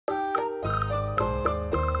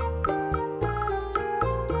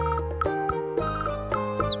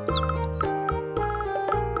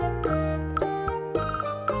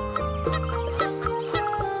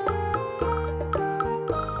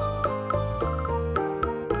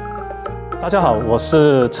大家好，我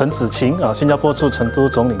是陈子晴新加坡驻成都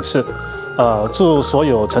总领事。祝所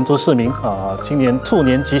有成都市民今年兔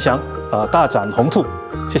年吉祥，大展宏图。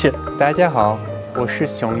谢谢。大家好，我是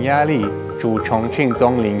匈牙利驻重庆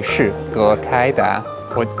总领事葛开达。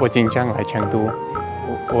我经常来成都，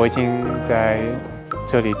我已经在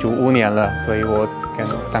这里住5年了，所以我跟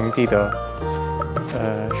当地的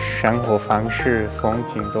生活方式、风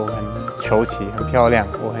景都很熟悉，很漂亮，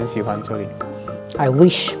我很喜欢这里。I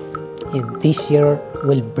wish this year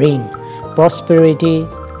will bring prosperity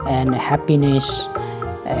and happiness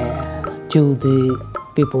to the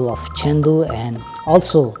people of Chengdu, and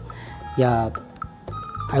also,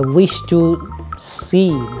 I wish to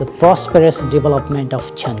see the prosperous development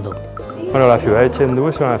of Chengdu. Bueno, la ciudad de Chengdu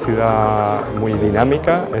es una ciudad muy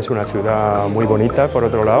dinámica, es una ciudad muy bonita por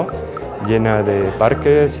otro lado, llena de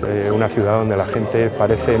parques, una ciudad donde la gente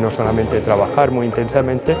parece no solamente trabajar muy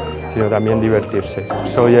intensamente, sino también divertirse.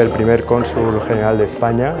 Soy el primer cónsul general de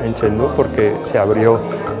España en Chengdu porque se abrió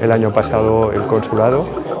el año pasado el consulado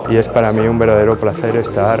y es para mí un verdadero placer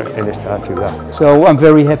estar en esta ciudad. So I'm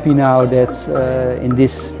very happy now that in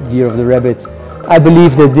this year of the rabbit, I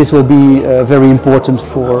believe that this will be very important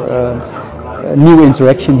for a new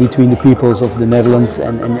interaction between the peoples of the Netherlands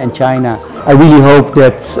and China. I really hope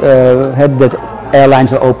that that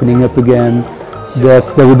airlines are opening up again, that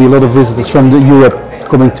there will be a lot of visitors from Europe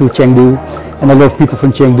coming to Chengdu, and a lot of people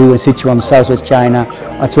from Chengdu and Sichuan, southwest China,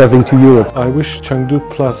 are traveling to Europe. I wish Chengdu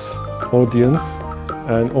Plus audience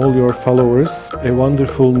and all your followers a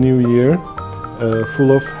wonderful new year,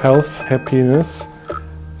 full of health, happiness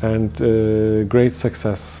and great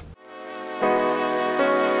success.